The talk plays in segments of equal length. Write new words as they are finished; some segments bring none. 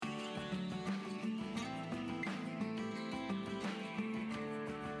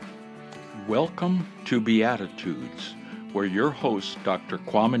Welcome to Beatitudes, where your host, Dr.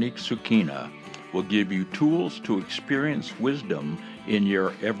 Qaumaniq Sukina, will give you tools to experience wisdom in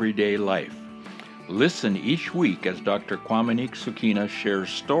your everyday life. Listen each week as Dr. Qaumaniq Sukina shares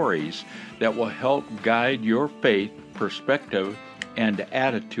stories that will help guide your faith, perspective, and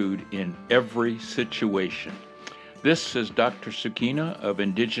attitude in every situation. This is Dr. Sukina of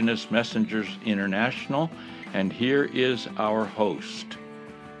Indigenous Messengers International, and here is our host.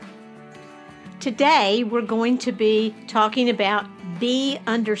 Today, we're going to be talking about be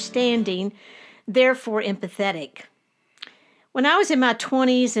understanding, therefore empathetic. When I was in my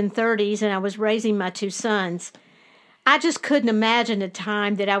 20s and 30s and I was raising my two sons, I just couldn't imagine a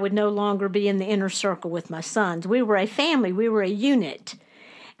time that I would no longer be in the inner circle with my sons. We were a family, we were a unit,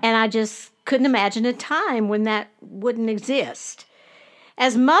 and I just couldn't imagine a time when that wouldn't exist.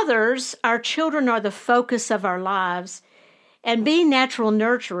 As mothers, our children are the focus of our lives. And being natural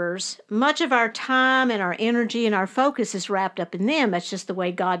nurturers, much of our time and our energy and our focus is wrapped up in them. That's just the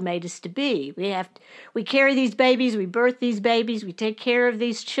way God made us to be. We carry these babies, we birth these babies, we take care of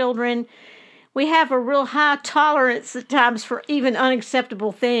these children. We have a real high tolerance at times for even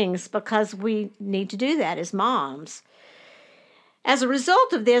unacceptable things because we need to do that as moms. As a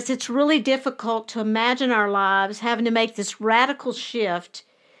result of this, it's really difficult to imagine our lives having to make this radical shift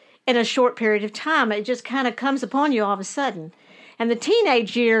in a short period of time. It just kind of comes upon you all of a sudden. And the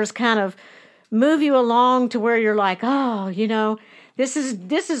teenage years kind of move you along to where you're like, oh, this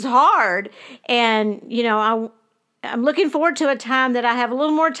is hard. And, I'm looking forward to a time that I have a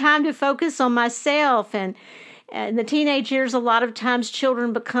little more time to focus on myself. And in the teenage years, a lot of times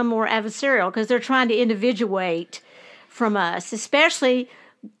children become more adversarial because they're trying to individuate from us, especially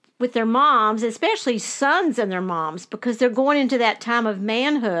with their moms, especially sons and their moms, because they're going into that time of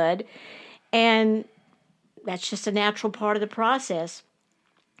manhood, and that's just a natural part of the process.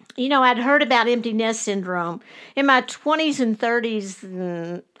 I'd heard about empty nest syndrome. In my 20s and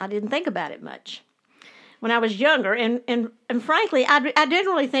 30s, I didn't think about it much. When I was younger, and frankly, I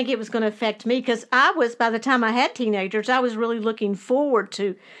didn't really think it was going to affect me because by the time I had teenagers, I was really looking forward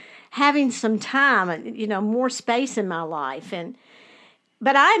to having some time, more space in my life.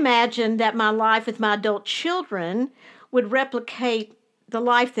 But I imagined that my life with my adult children would replicate the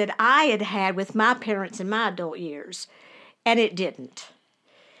life that I had had with my parents in my adult years, and it didn't.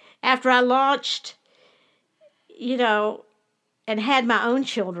 After I launched, and had my own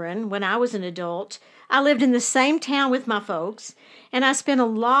children when I was an adult, I lived in the same town with my folks, and I spent a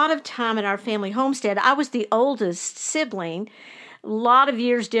lot of time at our family homestead. I was the oldest sibling. A lot of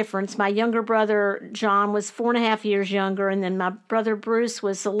years difference. My younger brother, John, was 4.5 years younger, and then my brother, Bruce,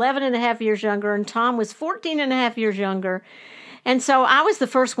 was 11.5 years younger, and Tom was 14.5 years younger. And so I was the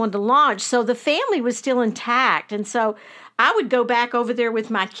first one to launch, so the family was still intact. And so I would go back over there with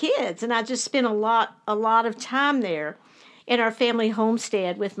my kids, and I just spent a lot of time there in our family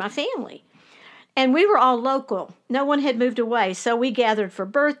homestead with my family. And we were all local. No one had moved away, so we gathered for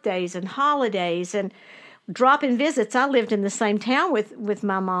birthdays and holidays and drop-in visits. I lived in the same town with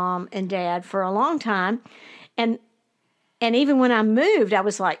my mom and dad for a long time. And even when I moved, I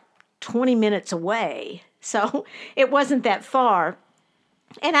was like 20 minutes away. So it wasn't that far.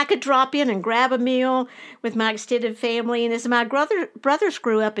 And I could drop in and grab a meal with my extended family. And as my brothers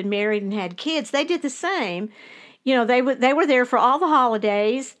grew up and married and had kids, they did the same. They were there for all the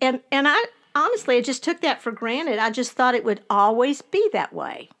holidays. And I honestly, I just took that for granted. I just thought it would always be that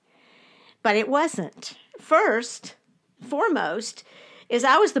way. But it wasn't. Foremost, is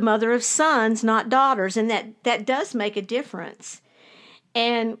I was the mother of sons, not daughters, and that does make a difference.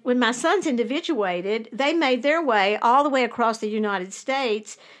 And when my sons individuated, they made their way all the way across the United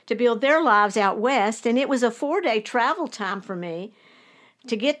States to build their lives out west, and it was a 4-day travel time for me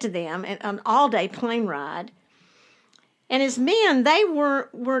to get to them, and an all-day plane ride. And as men, they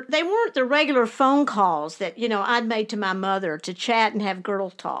weren't the regular phone calls that I'd made to my mother to chat and have girl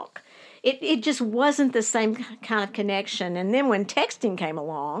talk. It just wasn't the same kind of connection. And then when texting came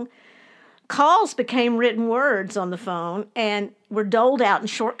along, calls became written words on the phone and were doled out in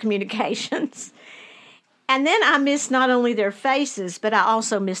short communications. And then I missed not only their faces, but I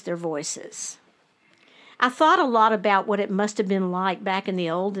also missed their voices. I thought a lot about what it must have been like back in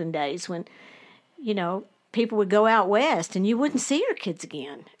the olden days when, people would go out west and you wouldn't see your kids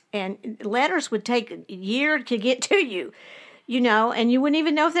again. And letters would take a year to get to you. And you wouldn't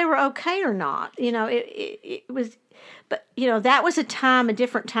even know if they were okay or not. It was, but, that was a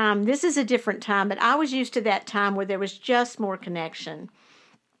different time. This is a different time, but I was used to that time where there was just more connection.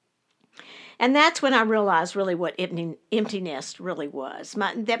 And that's when I realized really what emptiness really was.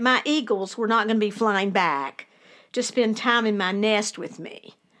 That my eagles were not going to be flying back to spend time in my nest with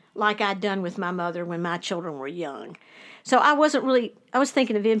me. like I'd done with my mother when my children were young. So I was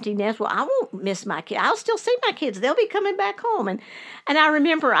thinking of empty nest. Well, I won't miss my kids. I'll still see my kids. They'll be coming back home. And I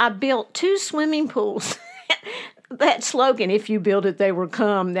remember I built 2 swimming pools. That slogan, if you build it, they will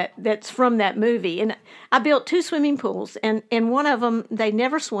come, that's from that movie. And I built 2 swimming pools, and one of them, they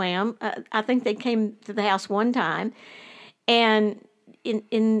never swam. I think they came to the house one time. And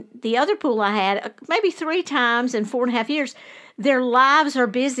in the other pool I had, maybe 3 times in 4.5 years, their lives are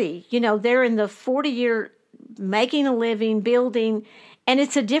busy. They're in the 40-year making a living, building, and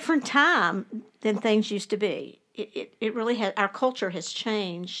it's a different time than things used to be. It really has, our culture has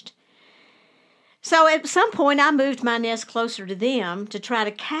changed. So at some point, I moved my nest closer to them to try to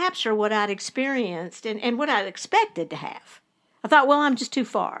capture what I'd experienced and what I'd expected to have. I thought, well, I'm just too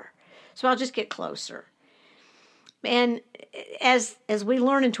far, so I'll just get closer. And as we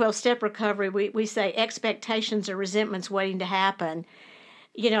learn in 12-step recovery, we say expectations are resentments waiting to happen.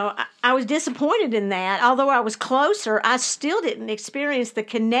 I was disappointed in that. Although I was closer, I still didn't experience the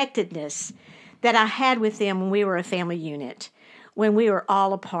connectedness that I had with them when we were a family unit, when we were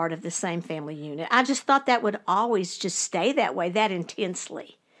all a part of the same family unit. I just thought that would always just stay that way, that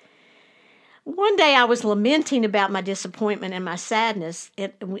intensely. One day I was lamenting about my disappointment and my sadness,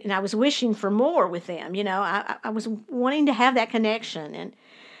 and I was wishing for more with them. I was wanting to have that connection, and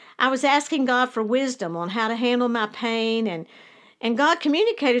I was asking God for wisdom on how to handle my pain, and God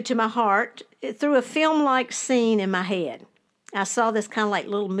communicated to my heart through a film-like scene in my head. I saw this kind of like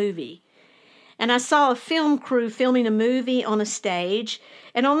little movie. And I saw a film crew filming a movie on a stage.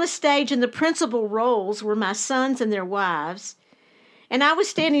 And on the stage in the principal roles were my sons and their wives. And I was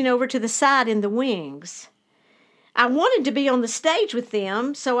standing over to the side in the wings. I wanted to be on the stage with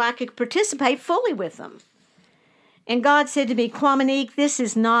them so I could participate fully with them. And God said to me, Qaumaniq, this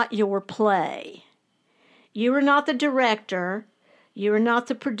is not your play. You are not the director. You are not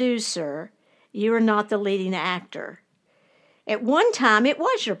the producer. You are not the leading actor. At one time, it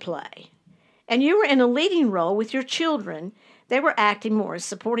was your play. And you were in a leading role with your children. They were acting more as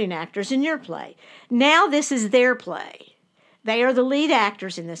supporting actors in your play. Now this is their play. They are the lead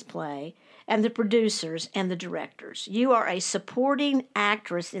actors in this play, and the producers and the directors. You are a supporting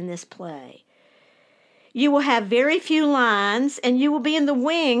actress in this play. You will have very few lines, and you will be in the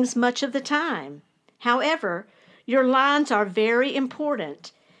wings much of the time. However, your lines are very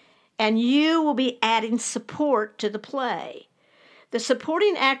important, and you will be adding support to the play. The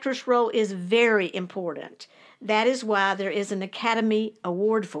supporting actress role is very important. That is why there is an Academy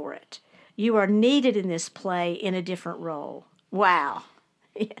Award for it. You are needed in this play in a different role. Wow.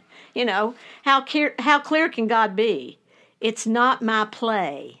 How clear can God be? It's not my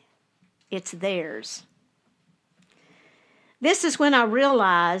play. It's theirs. This is when I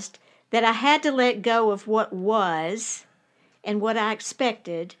realized that I had to let go of what was and what I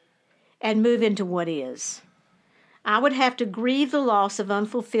expected and move into what is. I would have to grieve the loss of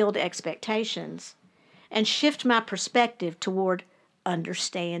unfulfilled expectations and shift my perspective toward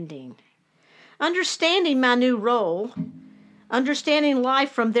understanding. Understanding my new role, understanding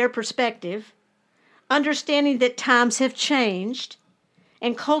life from their perspective, understanding that times have changed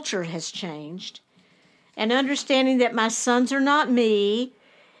and culture has changed, and understanding that my sons are not me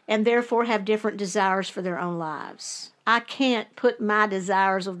and therefore have different desires for their own lives. I can't put my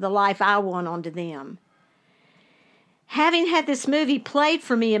desires of the life I want onto them. Having had this movie played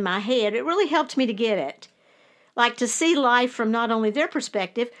for me in my head, it really helped me to get it. Like to see life from not only their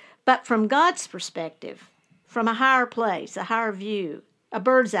perspective, but from God's perspective, from a higher place, a higher view, a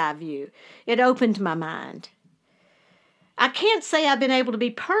bird's eye view. It opened my mind. I can't say I've been able to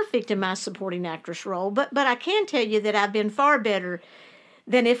be perfect in my supporting actress role, but I can tell you that I've been far better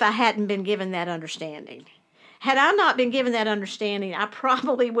than if I hadn't been given that understanding. Had I not been given that understanding, I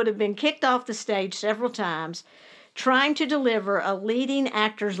probably would have been kicked off the stage several times trying to deliver a leading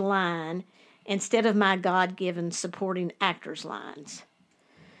actor's line instead of my God-given supporting actor's lines.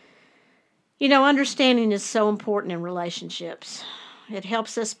 Understanding is so important in relationships. It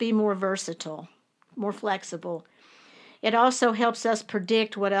helps us be more versatile, more flexible. It also helps us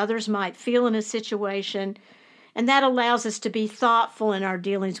predict what others might feel in a situation, and that allows us to be thoughtful in our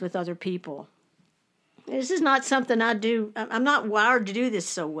dealings with other people. This is not something I do. I'm not wired to do this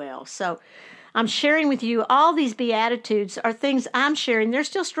so well. So I'm sharing with you all these Beatitudes are things I'm sharing. There's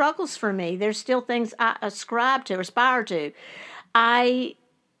still struggles for me. There's still things I aspire to. I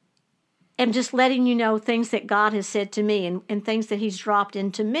am just letting you know things that God has said to me and things that He's dropped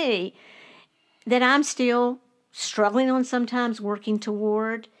into me that I'm still struggling on sometimes, working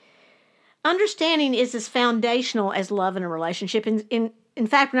toward. Understanding is as foundational as love in a relationship. In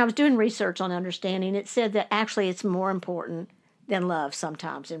fact, when I was doing research on understanding, it said that actually it's more important than love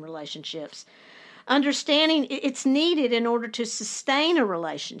sometimes in relationships. Understanding, it's needed in order to sustain a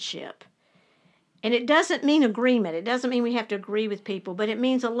relationship. And it doesn't mean agreement. It doesn't mean we have to agree with people, but it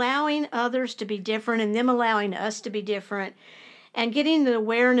means allowing others to be different and them allowing us to be different, and getting the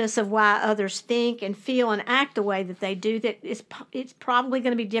awareness of why others think and feel and act the way that they do, that it's probably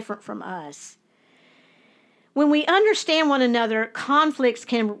going to be different from us. When we understand one another, conflicts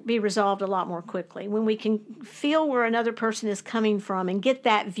can be resolved a lot more quickly. When we can feel where another person is coming from and get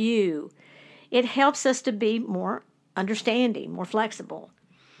that view, it helps us to be more understanding, more flexible.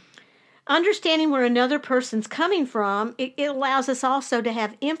 Understanding where another person's coming from, it allows us also to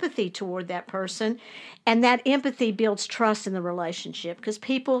have empathy toward that person, and that empathy builds trust in the relationship because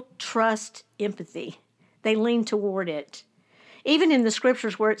people trust empathy. They lean toward it. Even in the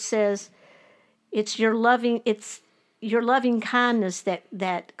scriptures where it says, it's your loving kindness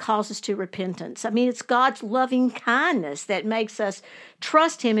that calls us to repentance. I mean, it's God's loving kindness that makes us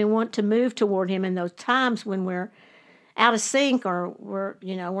trust Him and want to move toward Him in those times when we're out of sync or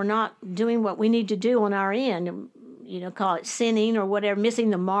we're not doing what we need to do on our end. Call it sinning or whatever, missing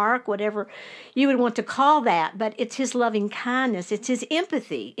the mark, whatever you would want to call that. But it's His loving kindness. It's His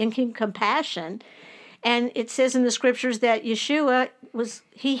empathy and compassion. And it says in the scriptures that Yeshua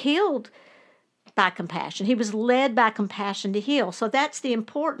He healed by compassion. He was led by compassion to heal. So that's the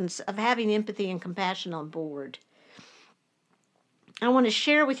importance of having empathy and compassion on board. I want to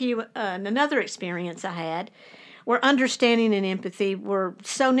share with you another experience I had where understanding and empathy were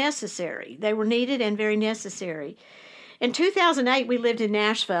so necessary. They were needed and very necessary. In 2008, we lived in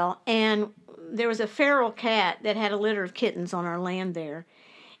Nashville, and there was a feral cat that had a litter of kittens on our land there.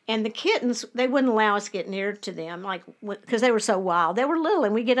 And the kittens, they wouldn't allow us to get near to them, because they were so wild. They were little,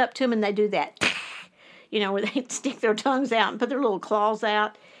 and we get up to them, and they do that, where they stick their tongues out and put their little claws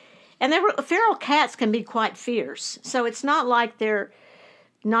out. And feral cats can be quite fierce, so it's not like they're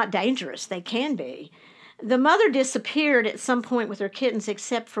not dangerous. They can be. The mother disappeared at some point with her kittens,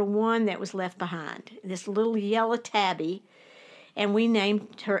 except for one that was left behind, this little yellow tabby, and we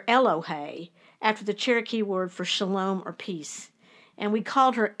named her Elohe, after the Cherokee word for shalom or peace. And we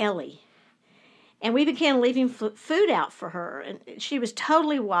called her Ellie. And we began leaving food out for her, and she was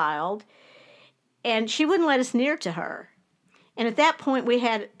totally wild, and she wouldn't let us near to her. And at that point, we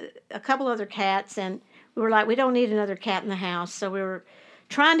had a couple other cats, and we were like, we don't need another cat in the house, so we were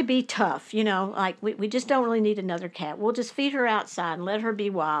trying to be tough, we just don't really need another cat. We'll just feed her outside and let her be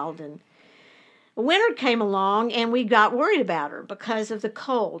wild. And winter came along, and we got worried about her because of the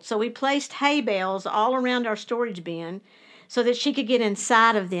cold. So we placed hay bales all around our storage bin so that she could get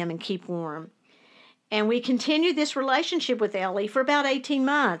inside of them and keep warm. And we continued this relationship with Ellie for about 18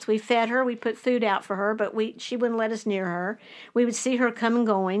 months. We fed her, we put food out for her, but she wouldn't let us near her. We would see her come and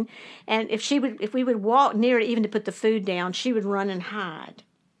going, and if we would walk near it even to put the food down, she would run and hide.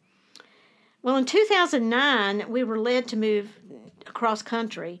 Well, in 2009, we were led to move across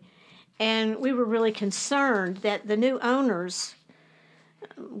country, and we were really concerned that the new owners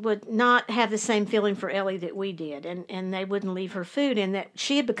would not have the same feeling for Ellie that we did, and they wouldn't leave her food, and that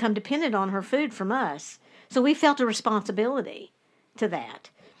she had become dependent on her food from us. So we felt a responsibility to that.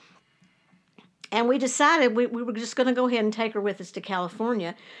 And we decided we were just going to go ahead and take her with us to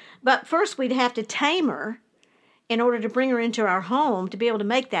California. But first we'd have to tame her in order to bring her into our home to be able to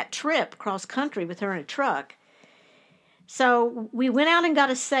make that trip cross country with her in a truck. So we went out and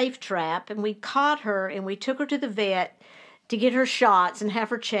got a safe trap, and we caught her, and we took her to the vet to get her shots and have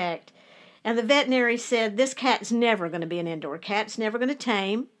her checked. And the veterinary said, this cat's never going to be an indoor cat. It's never going to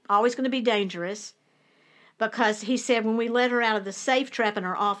tame, always going to be dangerous. Because he said when we let her out of the safe trap in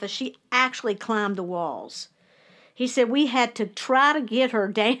our office, she actually climbed the walls. He said we had to try to get her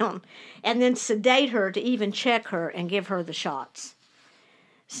down and then sedate her to even check her and give her the shots.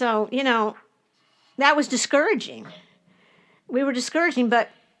 So, that was discouraging. We were discouraging,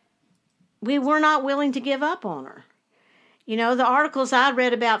 but we were not willing to give up on her. The articles I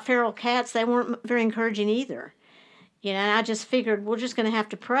read about feral cats, they weren't very encouraging either. And I just figured we're just going to have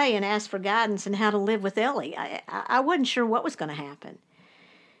to pray and ask for guidance on how to live with Ellie. I wasn't sure what was going to happen.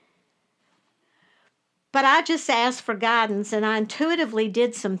 But I just asked for guidance, and I intuitively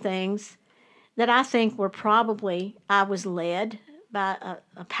did some things that I think were probably, I was led by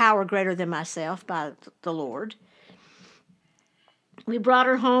a power greater than myself, by the Lord. We brought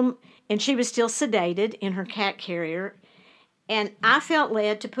her home, and she was still sedated in her cat carrier. And I felt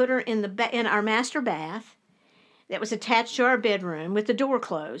led to put her in our master bath that was attached to our bedroom with the door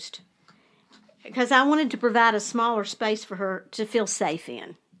closed, because I wanted to provide a smaller space for her to feel safe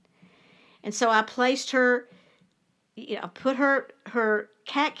in. And so I placed her, put her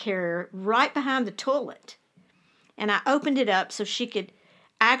cat carrier right behind the toilet. And I opened it up so she could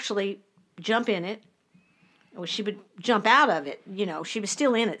actually jump in it. Well, she would jump out of it. She was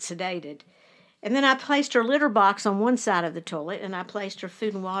still in it, sedated. And then I placed her litter box on one side of the toilet, and I placed her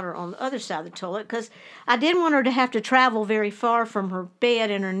food and water on the other side of the toilet because I didn't want her to have to travel very far from her bed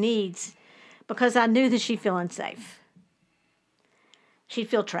and her needs because I knew that she'd feel unsafe. She'd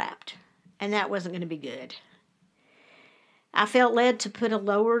feel trapped, and that wasn't going to be good. I felt led to put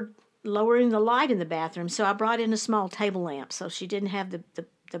lowering the light in the bathroom, so I brought in a small table lamp so she didn't have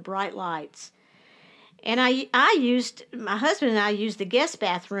the bright lights. And my husband and I used the guest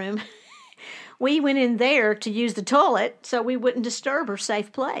bathroom. We went in there to use the toilet so we wouldn't disturb her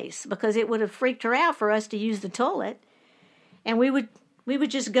safe place because it would have freaked her out for us to use the toilet. And we would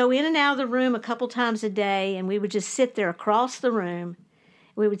just go in and out of the room a couple times a day, and we would just sit there across the room.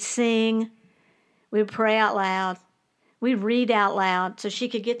 We would sing. We would pray out loud. We'd read out loud so she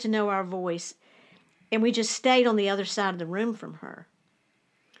could get to know our voice. And we just stayed on the other side of the room from her.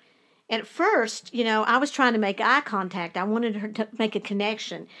 At first, I was trying to make eye contact. I wanted her to make a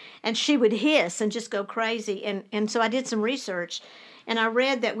connection. And she would hiss and just go crazy. And so I did some research. And I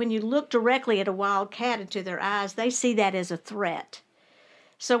read that when you look directly at a wild cat into their eyes, they see that as a threat.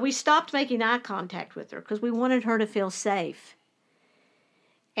 So we stopped making eye contact with her because we wanted her to feel safe.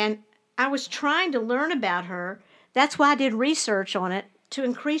 And I was trying to learn about her. That's why I did research on it, to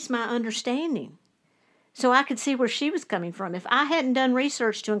increase my understanding, so I could see where she was coming from. If I hadn't done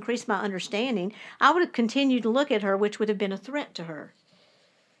research to increase my understanding, I would have continued to look at her, which would have been a threat to her,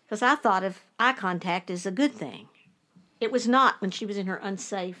 because I thought of eye contact as a good thing. It was not when she was in her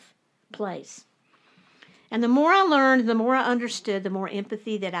unsafe place. And the more I learned, the more I understood, the more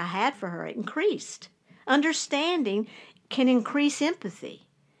empathy that I had for her. It increased. Understanding can increase empathy.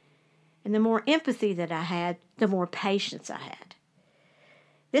 And the more empathy that I had, the more patience I had.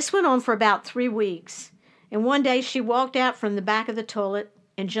 This went on for about 3 weeks. And one day she walked out from the back of the toilet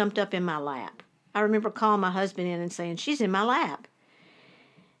and jumped up in my lap. I remember calling my husband in and saying, "She's in my lap."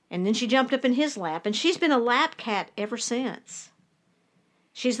 And then she jumped up in his lap. And she's been a lap cat ever since.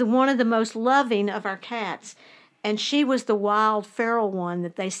 She's one of the most loving of our cats. And she was the wild, feral one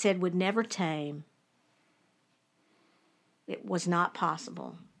that they said would never tame. It was not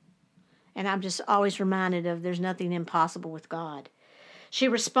possible. And I'm just always reminded of there's nothing impossible with God. She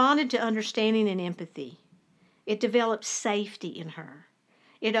responded to understanding and empathy. It developed safety in her.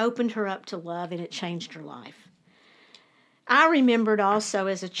 It opened her up to love, and it changed her life. I remembered also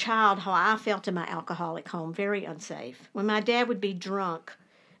as a child how I felt in my alcoholic home, very unsafe. When my dad would be drunk,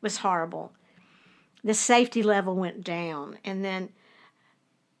 it was horrible. The safety level went down. And then,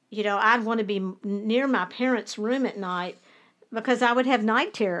 I'd want to be near my parents' room at night because I would have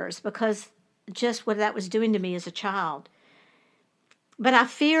night terrors because just what that was doing to me as a child. But I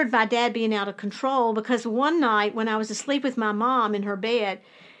feared my dad being out of control because one night when I was asleep with my mom in her bed,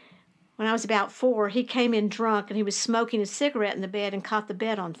 when I was about 4, he came in drunk and he was smoking a cigarette in the bed and caught the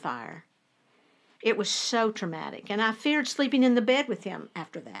bed on fire. It was so traumatic, and I feared sleeping in the bed with him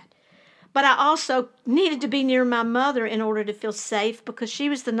after that. But I also needed to be near my mother in order to feel safe because she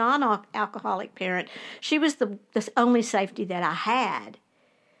was the non-alcoholic parent. She was the only safety that I had.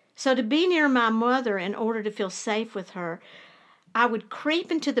 So to be near my mother in order to feel safe with her, I would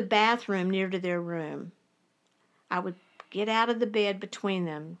creep into the bathroom near to their room. I would get out of the bed between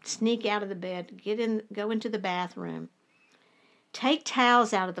them, sneak out of the bed, go into the bathroom, take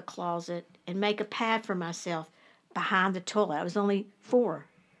towels out of the closet, and make a pad for myself behind the toilet. I was only 4,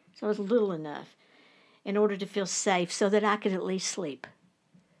 so I was little enough in order to feel safe so that I could at least sleep.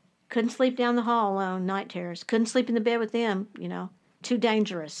 Couldn't sleep down the hall alone, night terrors. Couldn't sleep in the bed with them, too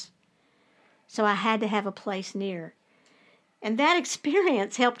dangerous. So I had to have a place near. And that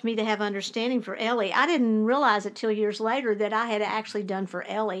experience helped me to have understanding for Ellie. I didn't realize it till years later that I had actually done for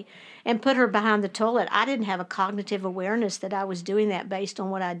Ellie and put her behind the toilet. I didn't have a cognitive awareness that I was doing that based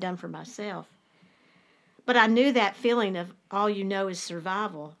on what I'd done for myself. But I knew that feeling of all you know is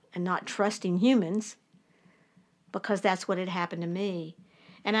survival and not trusting humans because that's what had happened to me.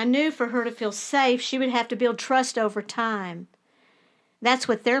 And I knew for her to feel safe, she would have to build trust over time. That's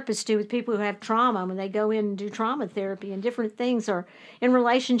what therapists do with people who have trauma when they go in and do trauma therapy and different things, or in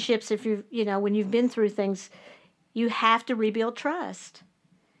relationships. If when you've been through things, you have to rebuild trust.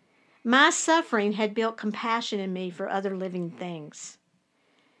 My suffering had built compassion in me for other living things.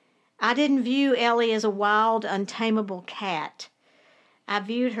 I didn't view Ellie as a wild, untamable cat. I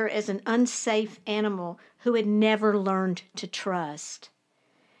viewed her as an unsafe animal who had never learned to trust.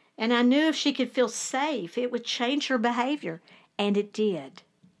 And I knew if she could feel safe, it would change her behavior. And it did.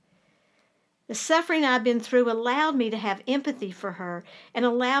 The suffering I've been through allowed me to have empathy for her and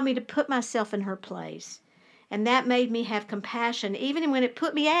allowed me to put myself in her place. And that made me have compassion. Even when it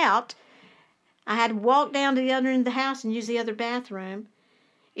put me out, I had to walk down to the other end of the house and use the other bathroom.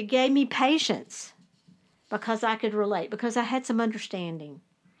 It gave me patience because I could relate, because I had some understanding.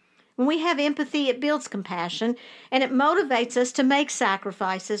 When we have empathy, it builds compassion, and it motivates us to make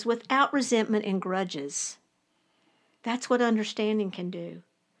sacrifices without resentment and grudges. That's what understanding can do.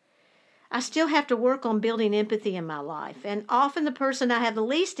 I still have to work on building empathy in my life, and often the person I have the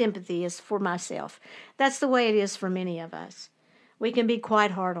least empathy is for myself. That's the way it is for many of us. We can be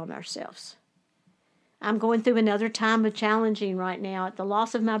quite hard on ourselves. I'm going through another time of challenging right now at the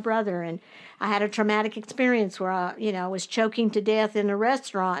loss of my brother, and I had a traumatic experience where I was choking to death in a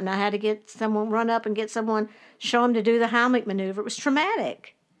restaurant, and I had to get someone, run up and get someone, show him to do the Qaumaniq maneuver. It was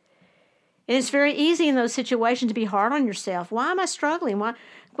traumatic. And it's very easy in those situations to be hard on yourself. Why am I struggling? Why?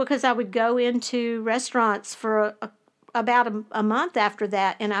 Because I would go into restaurants for about a month after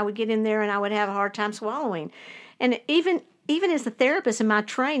that, and I would get in there and I would have a hard time swallowing. And even as a therapist in my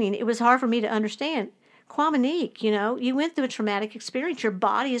training, it was hard for me to understand. Qaumaniq, you went through a traumatic experience. Your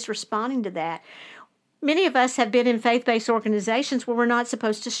body is responding to that. Many of us have been in faith-based organizations where we're not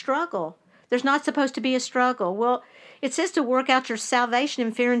supposed to struggle. There's not supposed to be a struggle. Well, it says to work out your salvation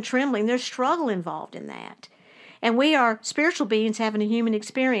in fear and trembling. There's struggle involved in that. And we are spiritual beings having a human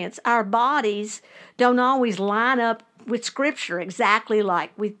experience. Our bodies don't always line up with Scripture exactly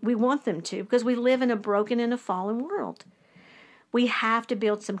like we want them to, because we live in a broken and a fallen world. We have to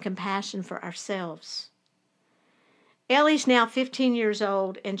build some compassion for ourselves. Ellie's now 15 years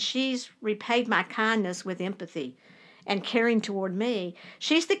old, and she's repaid my kindness with empathy and caring toward me.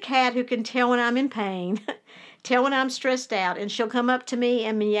 She's the cat who can tell when I'm in pain, tell when I'm stressed out, and she'll come up to me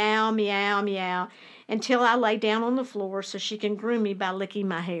and meow, meow, meow, until I lay down on the floor so she can groom me by licking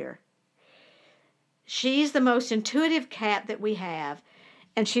my hair. She's the most intuitive cat that we have,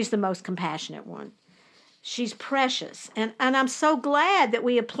 and she's the most compassionate one. She's precious, and I'm so glad that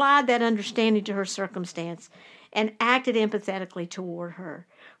we applied that understanding to her circumstance and acted empathetically toward her.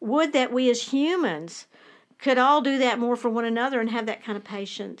 Would that we as humans could all do that more for one another and have that kind of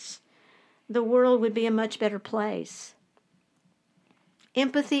patience. The world would be a much better place.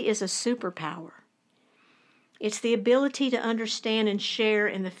 Empathy is a superpower. It's the ability to understand and share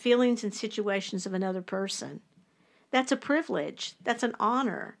in the feelings and situations of another person. That's a privilege. That's an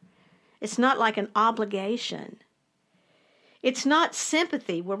honor. It's not like an obligation. It's not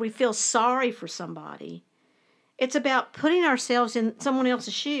sympathy where we feel sorry for somebody. It's about putting ourselves in someone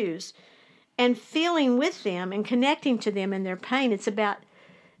else's shoes and feeling with them and connecting to them in their pain. It's about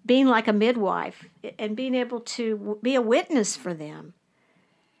being like a midwife and being able to be a witness for them.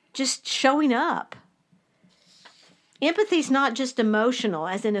 Just showing up. Empathy is not just emotional,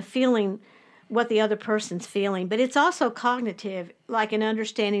 as in a feeling what the other person's feeling, but it's also cognitive, like an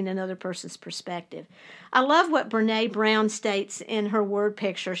understanding another person's perspective. I love what Brene Brown states in her word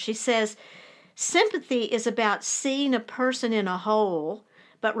picture. She says, sympathy is about seeing a person in a hole,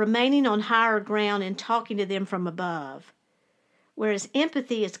 but remaining on higher ground and talking to them from above, whereas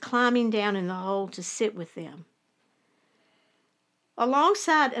empathy is climbing down in the hole to sit with them.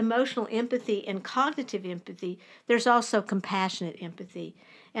 Alongside emotional empathy and cognitive empathy, there's also compassionate empathy,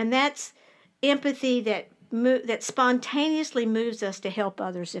 and that's empathy that spontaneously moves us to help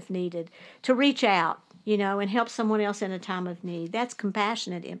others if needed, to reach out, and help someone else in a time of need. That's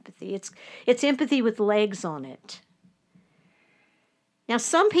compassionate empathy. It's empathy with legs on it. Now,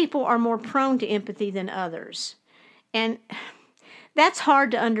 some people are more prone to empathy than others, and that's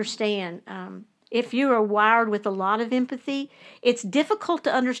hard to understand. If you are wired with a lot of empathy, it's difficult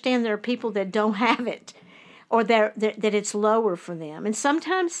to understand there are people that don't have it, or that it's lower for them. And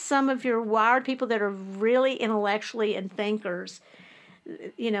sometimes some of your wired people that are really intellectually and thinkers,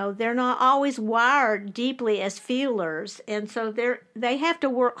 they're not always wired deeply as feelers, and so they have to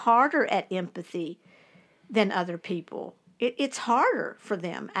work harder at empathy than other people. It's harder for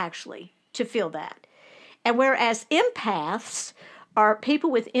them, actually, to feel that. And whereas empaths are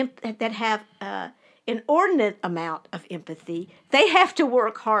people that have an inordinate amount of empathy, they have to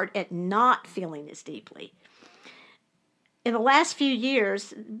work hard at not feeling as deeply. In the last few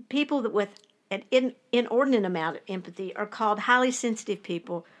years, people with an inordinate amount of empathy are called highly sensitive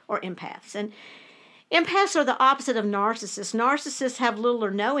people or empaths. And empaths are the opposite of narcissists. Narcissists have little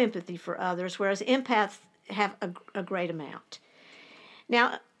or no empathy for others, whereas empaths have a great amount.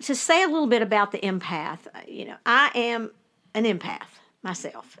 Now, to say a little bit about the empath, I am an empath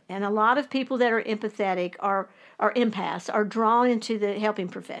myself, and a lot of people that are empathetic are empaths, are drawn into the helping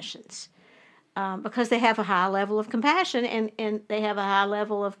professions because they have a high level of compassion and they have a high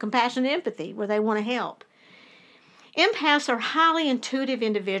level of compassion and empathy where they want to help. Empaths are highly intuitive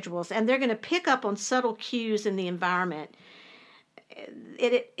individuals, and they're going to pick up on subtle cues in the environment.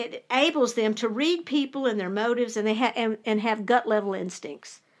 It enables them to read people and their motives, and they have gut level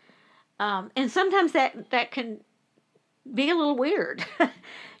instincts. And sometimes that can be a little weird.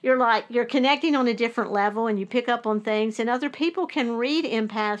 You're connecting on a different level, and you pick up on things, and other people can read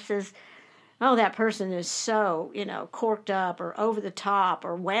empaths as, oh, that person is so, corked up or over the top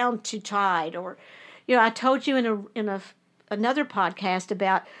or wound too tight. Or, I told you in another podcast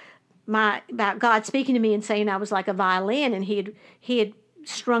about God speaking to me and saying I was like a violin, and he had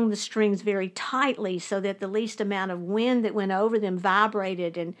strung the strings very tightly so that the least amount of wind that went over them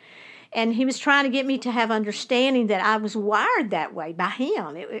vibrated, and he was trying to get me to have understanding that I was wired that way by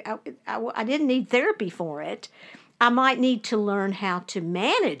him. I didn't need therapy for it. I might need to learn how to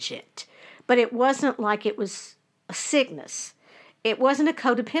manage it, but it wasn't like it was a sickness. It wasn't a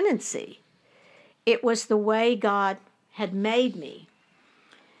codependency. It was the way God had made me.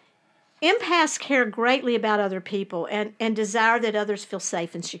 Empaths care greatly about other people and desire that others feel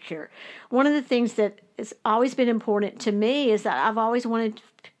safe and secure. One of the things that has always been important to me is that I've always wanted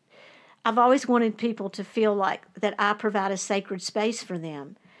people to feel like that I provide a sacred space for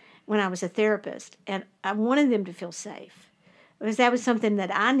them when I was a therapist. And I wanted them to feel safe because that was something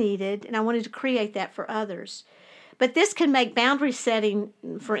that I needed, and I wanted to create that for others. But this can make boundary setting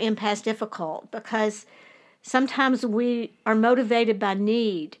for empaths difficult because sometimes we are motivated by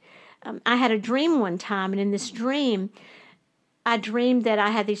need. I had a dream one time, and in this dream, I dreamed that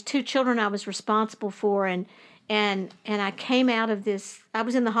I had these 2 children I was responsible for, and I came out of this. I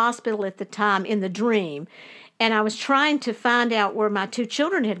was in the hospital at the time in the dream, and I was trying to find out where my 2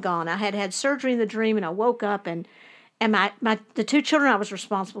 children had gone. I had had surgery in the dream, and I woke up, and the 2 children I was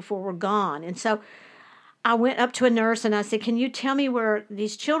responsible for were gone. And so I went up to a nurse, and I said, "Can you tell me where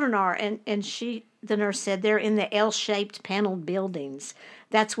these children are?" And the nurse said, "They're in the L-shaped paneled buildings.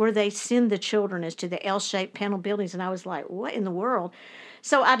 That's where they send the children, is to the L-shaped paneled buildings." And I was like, what in the world?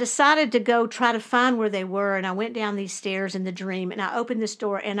 So I decided to go try to find where they were, and I went down these stairs in the dream, and I opened this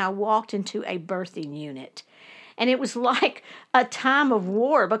door, and I walked into a birthing unit. And it was like a time of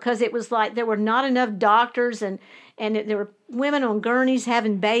war because it was like there were not enough doctors, and there were women on gurneys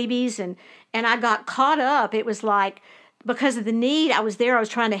having babies, and I got caught up. It was like, because of the need, I was there, I was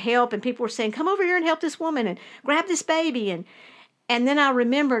trying to help, and people were saying, "Come over here and help this woman and grab this baby." And then I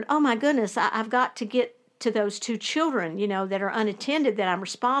remembered, oh my goodness, I've got to get to those 2 children, that are unattended that I'm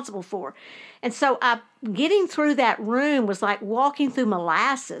responsible for. And so getting through that room was like walking through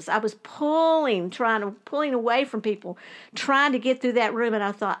molasses. I was pulling away from people, trying to get through that room. And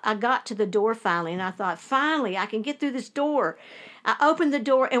I thought, I got to the door finally, and I thought, finally, I can get through this door. I opened the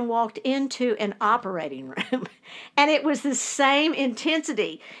door and walked into an operating room. And it was the same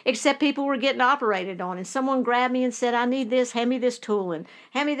intensity, except people were getting operated on. And someone grabbed me and said, "I need this, hand me this tool, and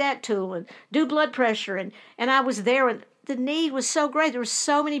hand me that tool, and do blood pressure." And I was there, and the need was so great. There were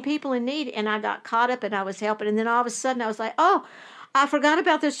so many people in need, and I got caught up, and I was helping. And then all of a sudden, I was like, oh, I forgot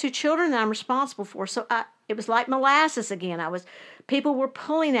about those 2 children that I'm responsible for. So it was like molasses again. People were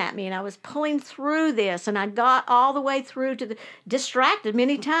pulling at me, and I was pulling through this, and I got all the way through distracted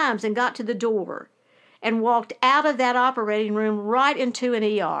many times, and got to the door and walked out of that operating room right into an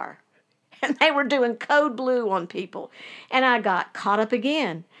ER. And they were doing code blue on people. And I got caught up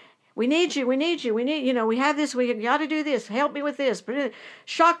again. We need you, we have this, we got to do this, help me with this,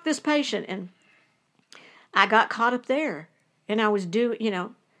 shock this patient. And I got caught up there. And I was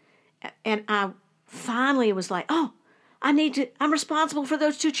and I finally was like, oh, I'm responsible for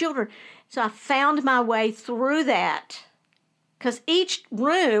those 2 children. So I found my way through that because each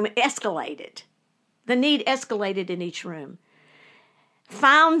room escalated. The need escalated in each room.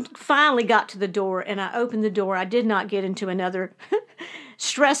 Finally got to the door, and I opened the door. I did not get into another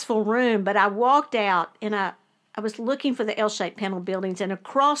stressful room, but I walked out, and I was looking for the L-shaped panel buildings, and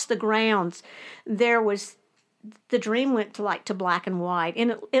across the grounds there was, the dream went to black and white,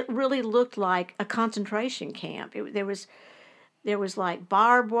 and it really looked like a concentration camp. There was like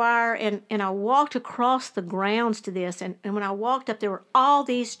barbed wire, and I walked across the grounds to this, and when I walked up, there were all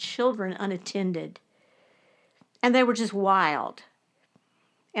these children unattended, and they were just wild,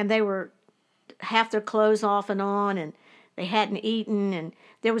 and they were half their clothes off and on, and they hadn't eaten, and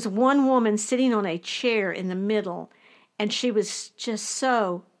there was one woman sitting on a chair in the middle, and she was just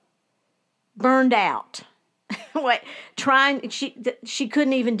so burned out. She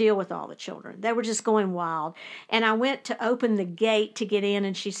couldn't even deal with all the children. They were just going wild. And I went to open the gate to get in,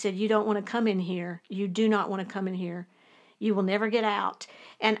 and she said, "You don't want to come in here. You do not want to come in here. You will never get out."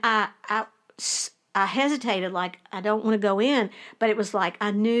 And I hesitated, like I don't want to go in, but it was like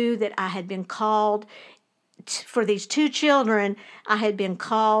I knew that I had been called for these two children, I had been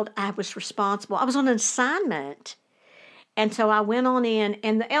called. I was responsible. I was on an assignment. And so I went on in,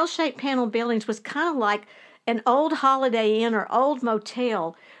 and the L-shaped panel buildings was kind of like an old Holiday Inn or old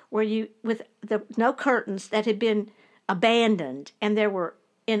motel where with no curtains that had been abandoned. And there were,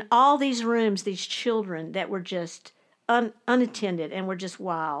 in all these rooms, these children that were just unattended and were just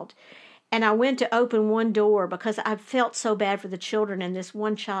wild. And I went to open one door because I felt so bad for the children, and this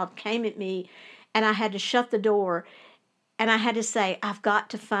one child came at me, and I had to shut the door, and I had to say, I've got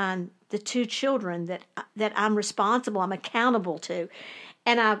to find the two children that I'm responsible, I'm accountable to.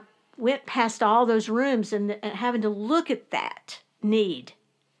 And I went past all those rooms and having to look at that need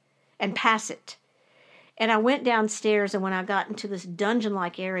and pass it. And I went downstairs, and when I got into this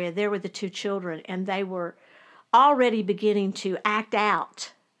dungeon-like area, there were the two children, and they were already beginning to act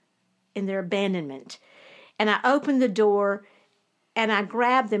out in their abandonment. And I opened the door, and I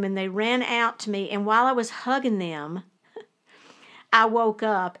grabbed them, and they ran out to me. And while I was hugging them, I woke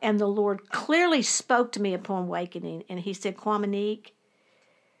up, and the Lord clearly spoke to me upon awakening. And he said, Qaumaniq,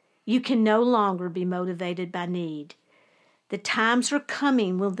 you can no longer be motivated by need. The times are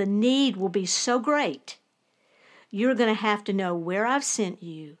coming when the need will be so great, you're going to have to know where I've sent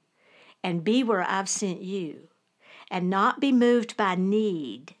you and be where I've sent you, and not be moved by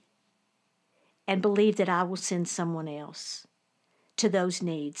need and believe that I will send someone else to those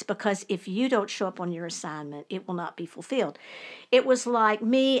needs, because if you don't show up on your assignment, it will not be fulfilled. It was like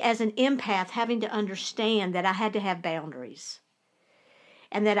me as an empath having to understand that I had to have boundaries,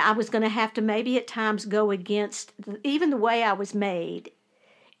 and that I was going to have to maybe at times go against even the way I was made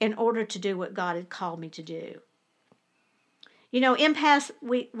in order to do what God had called me to do. You know, empaths,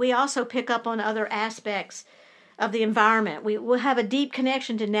 we also pick up on other aspects of the environment. We will have a deep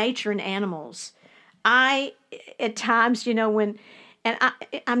connection to nature and animals. At times, you know,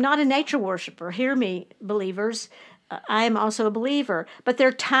 I'm not a nature worshiper. Hear me, believers. I am also a believer. But there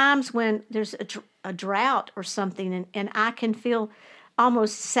are times when there's a drought or something, and I can feel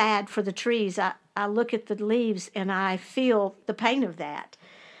almost sad for the trees. I look at the leaves, and I feel the pain of that.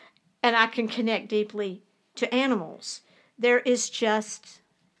 And I can connect deeply to animals. There is just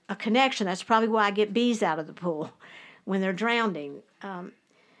a connection. That's probably why I get bees out of the pool when they're drowning.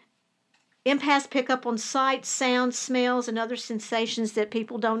 Empaths pick up on sights, sounds, smells, and other sensations that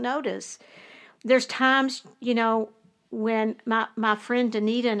people don't notice. There's times, you know, when my friend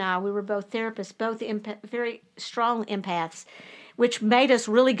Anita and I, we were both therapists, both very strong empaths, which made us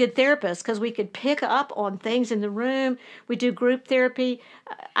really good therapists because we could pick up on things in the room. We do group therapy.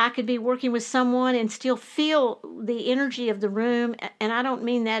 I could be working with someone and still feel the energy of the room. And I don't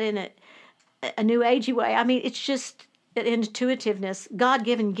mean that in a new agey way. I mean, it's just an intuitiveness,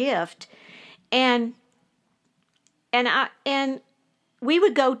 God-given gift. And we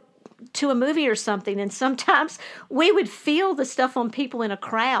would go to a movie or something, and sometimes we would feel the stuff on people in a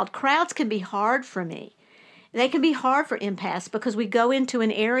crowd. Crowds can be hard for me. They can be hard for empaths because we go into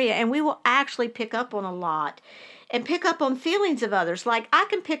an area and we will actually pick up on a lot and pick up on feelings of others. Like I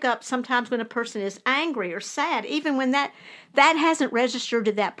can pick up sometimes when a person is angry or sad, even when that hasn't registered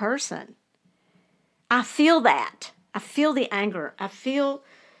to that person. I feel that. I feel the anger. I feel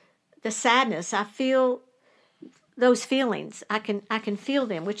the sadness. I feel those feelings. I can feel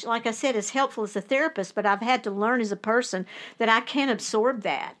them, which, like I said, is helpful as a therapist, but I've had to learn as a person that I can't absorb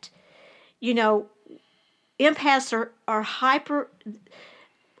that. You know, empaths are hyper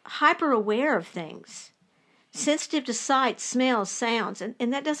aware of things, sensitive to sights, smells, sounds,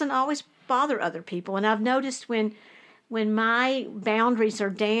 and that doesn't always bother other people. And I've noticed when my boundaries are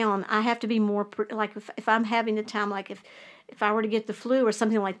down, I have to be more, like if I'm having a time, like if I were to get the flu or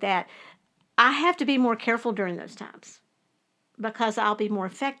something like that, I have to be more careful during those times because I'll be more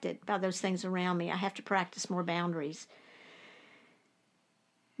affected by those things around me. I have to practice more boundaries.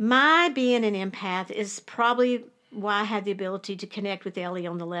 My being an empath is probably why I had the ability to connect with Ellie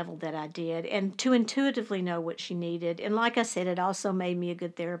on the level that I did and to intuitively know what she needed. And like I said, it also made me a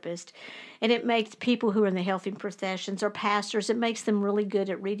good therapist. And it makes people who are in the health professions or pastors, it makes them really good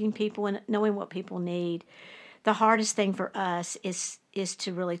at reading people and knowing what people need. The hardest thing for us is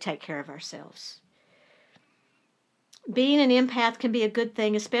to really take care of ourselves. Being an empath can be a good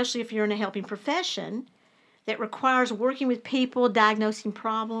thing, especially if you're in a helping profession that requires working with people, diagnosing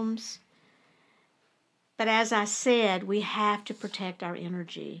problems. But as I said, we have to protect our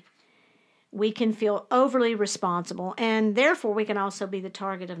energy. We can feel overly responsible, and therefore we can also be the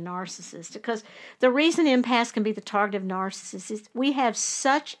target of narcissists. Because the reason empaths can be the target of narcissists is we have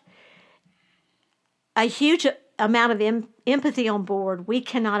such a huge amount of empathy on board, we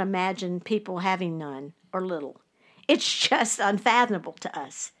cannot imagine people having none or little. It's just unfathomable to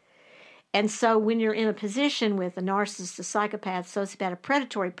us. And so when you're in a position with a narcissist, a psychopath, sociopath, a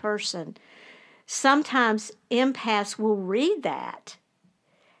predatory person, sometimes empaths will read that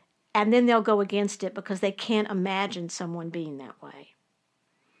and then they'll go against it because they can't imagine someone being that way.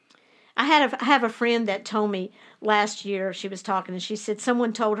 I have a friend that told me last year, she was talking, and she said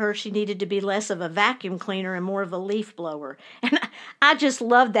someone told her she needed to be less of a vacuum cleaner and more of a leaf blower. And I just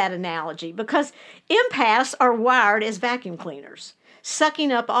love that analogy because empaths are wired as vacuum cleaners,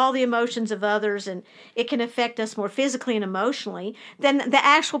 sucking up all the emotions of others, and it can affect us more physically and emotionally than the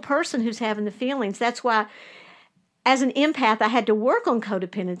actual person who's having the feelings. That's why, as an empath, I had to work on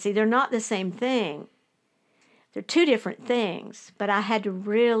codependency. They're not the same thing. They're two different things, but I had to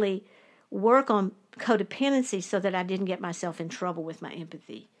really work on codependency so that I didn't get myself in trouble with my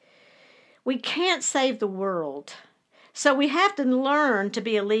empathy. We can't save the world, so we have to learn to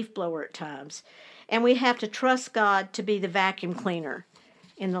be a leaf blower at times, and we have to trust God to be the vacuum cleaner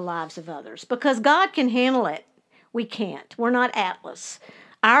in the lives of others, because God can handle it. We can't. We're not Atlas.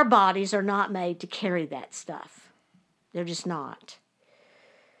 Our bodies are not made to carry that stuff. They're just not.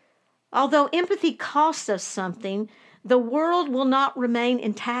 Although empathy costs us something, the world will not remain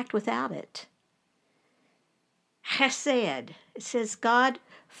intact without it. Chesed, it says God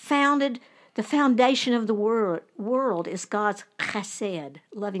founded, the foundation of the world is God's chesed,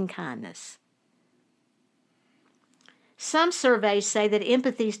 loving kindness. Some surveys say that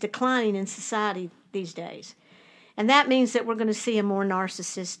empathy is declining in society these days. And that means that we're going to see a more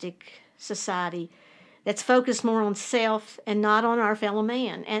narcissistic society that's focused more on self and not on our fellow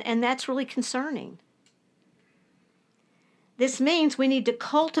man. And that's really concerning. This means we need to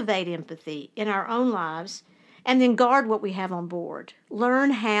cultivate empathy in our own lives and then guard what we have on board. Learn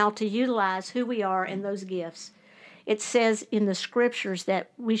how to utilize who we are and those gifts. It says in the scriptures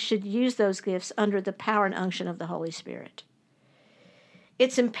that we should use those gifts under the power and unction of the Holy Spirit.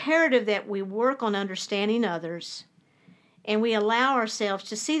 It's imperative that we work on understanding others and we allow ourselves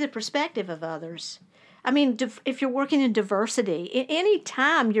to see the perspective of others. I mean, if you're working in diversity, any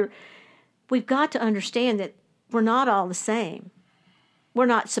time we've got to understand that we're not all the same. We're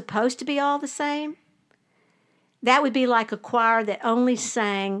not supposed to be all the same. That would be like a choir that only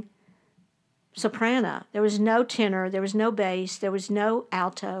sang soprano. There was no tenor, there was no bass, there was no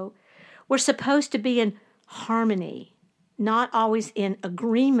alto. We're supposed to be in harmony, not always in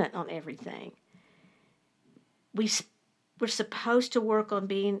agreement on everything. We're supposed to work on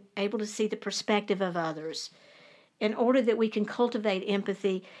being able to see the perspective of others in order that we can cultivate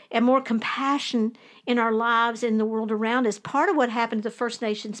empathy and more compassion in our lives and the world around us. Part of what happened to the First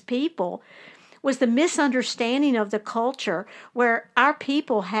Nations people was the misunderstanding of the culture where our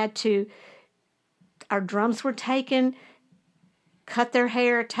people our drums were taken, cut their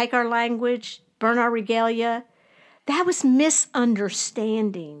hair, take our language, burn our regalia. That was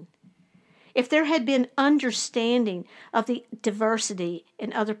misunderstanding. If there had been understanding of the diversity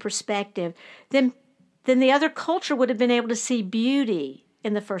and other perspective, then the other culture would have been able to see beauty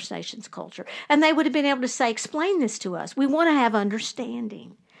in the First Nations culture. And they would have been able to say, explain this to us. We want to have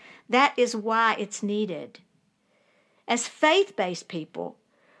understanding. That is why it's needed. As faith-based people,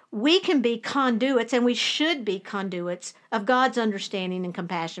 we can be conduits, and we should be conduits of God's understanding and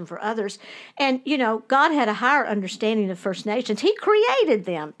compassion for others. And, God had a higher understanding of First Nations. He created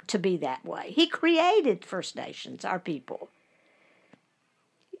them to be that way. He created First Nations, our people.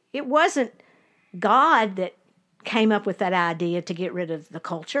 It wasn't God that came up with that idea to get rid of the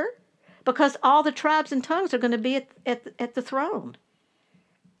culture, because all the tribes and tongues are going to be at the throne.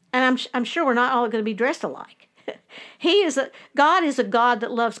 And I'm sure we're not all going to be dressed alike. God is a God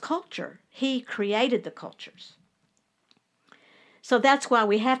that loves culture. He created the cultures. So that's why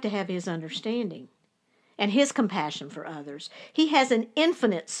we have to have His understanding and His compassion for others. He has an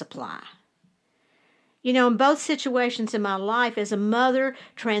infinite supply. In both situations in my life, as a mother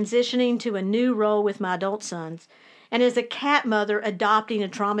transitioning to a new role with my adult sons, and as a cat mother adopting a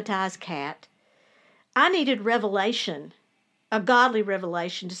traumatized cat, I needed revelation, a godly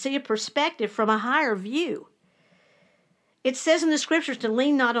revelation, to see a perspective from a higher view. It says in the scriptures to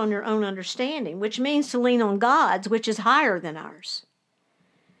lean not on your own understanding, which means to lean on God's, which is higher than ours.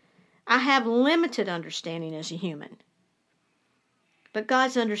 I have limited understanding as a human, but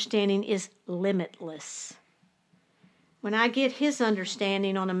God's understanding is limitless. When I get His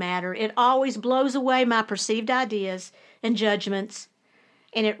understanding on a matter, it always blows away my perceived ideas and judgments,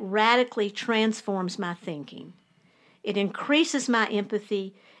 and it radically transforms my thinking. It increases my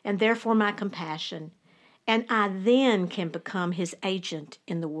empathy and therefore my compassion. And I then can become His agent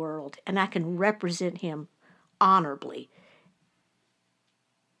in the world, and I can represent Him honorably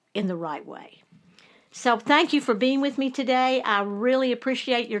in the right way. So thank you for being with me today. I really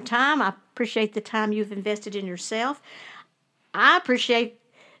appreciate your time. I appreciate the time you've invested in yourself. I appreciate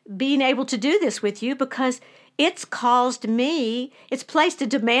being able to do this with you because it's placed a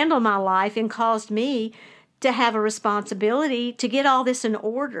demand on my life and caused me to have a responsibility to get all this in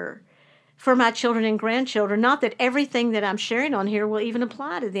order for my children and grandchildren. Not that everything that I'm sharing on here will even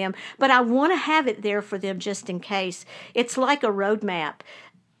apply to them, but I want to have it there for them just in case. It's like a roadmap.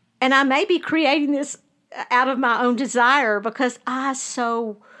 And I may be creating this out of my own desire because I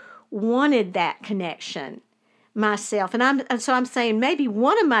so wanted that connection myself. And so I'm saying maybe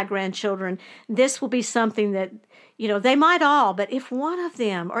one of my grandchildren, this will be something that, they might all, but if one of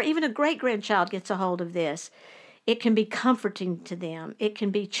them or even a great-grandchild gets a hold of this, it can be comforting to them. It can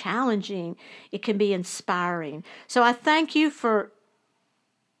be challenging. It can be inspiring. So I thank you for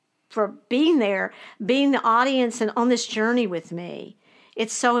being there, being the audience and on this journey with me.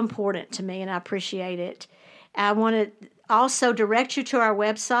 It's so important to me, and I appreciate it. I want to also direct you to our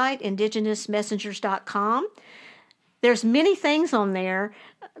website, indigenousmessengers.com. There's many things on there,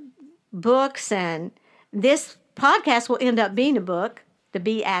 books, and this podcast will end up being a book, The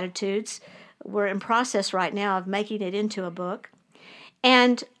Beatitudes. We're in process right now of making it into a book.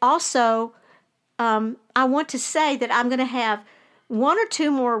 And also, I want to say that I'm going to have one or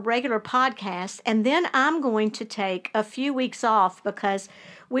two more regular podcasts, and then I'm going to take a few weeks off because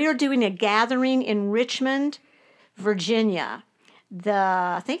we are doing a gathering in Richmond, Virginia.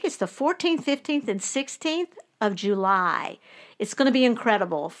 I think it's the 14th, 15th, and 16th of July. It's going to be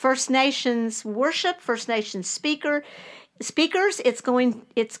incredible. First Nations worship, First Nations speakers.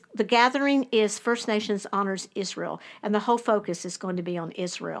 The gathering is First Nations Honors Israel, and the whole focus is going to be on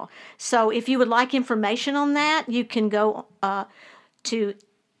Israel. So if you would like information on that, you can go to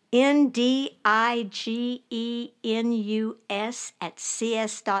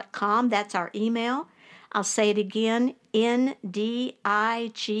ndigenus@cs.com. That's our email. I'll say it again,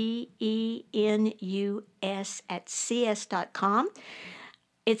 ndigenus@cs.com.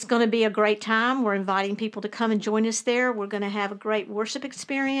 It's going to be a great time. We're inviting people to come and join us there. We're going to have a great worship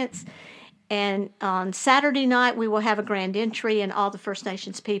experience. And on Saturday night, we will have a grand entry, and all the First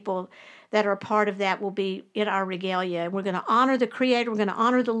Nations people that are a part of that will be in our regalia. We're going to honor the Creator. We're going to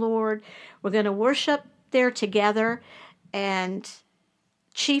honor the Lord. We're going to worship there together. And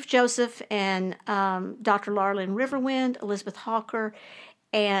Chief Joseph and Dr. Larlyn Riverwind, Elizabeth Hawker,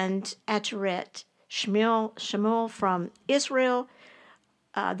 and Ateret Shmuel from Israel.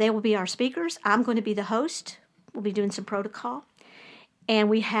 They will be our speakers. I'm going to be the host. We'll be doing some protocol. And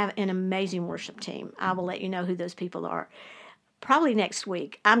we have an amazing worship team. I will let you know who those people are probably next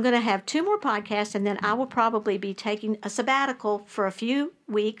week. I'm going to have 2 more podcasts, and then I will probably be taking a sabbatical for a few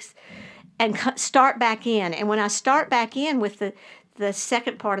weeks and start back in. And when I start back in with the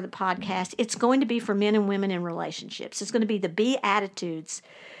second part of the podcast, it's going to be for men and women in relationships. It's going to be the Beatitudes,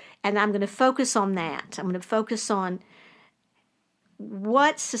 and I'm going to focus on that. I'm going to focus on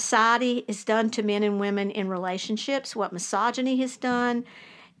what society has done to men and women in relationships, what misogyny has done,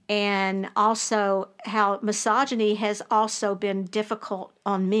 and also how misogyny has also been difficult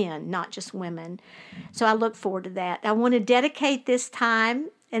on men, not just women. So I look forward to that. I want to dedicate this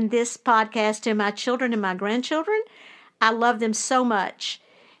time and this podcast to my children and my grandchildren. I love them so much,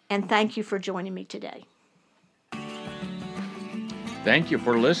 and thank you for joining me today. Thank you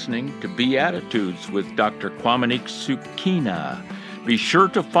for listening to Beatitudes with Dr. Qaumaniq Sukeena. Be sure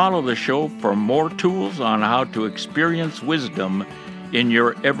to follow the show for more tools on how to experience wisdom in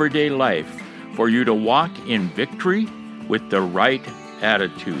your everyday life for you to walk in victory with the right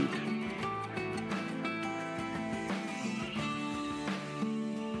attitude.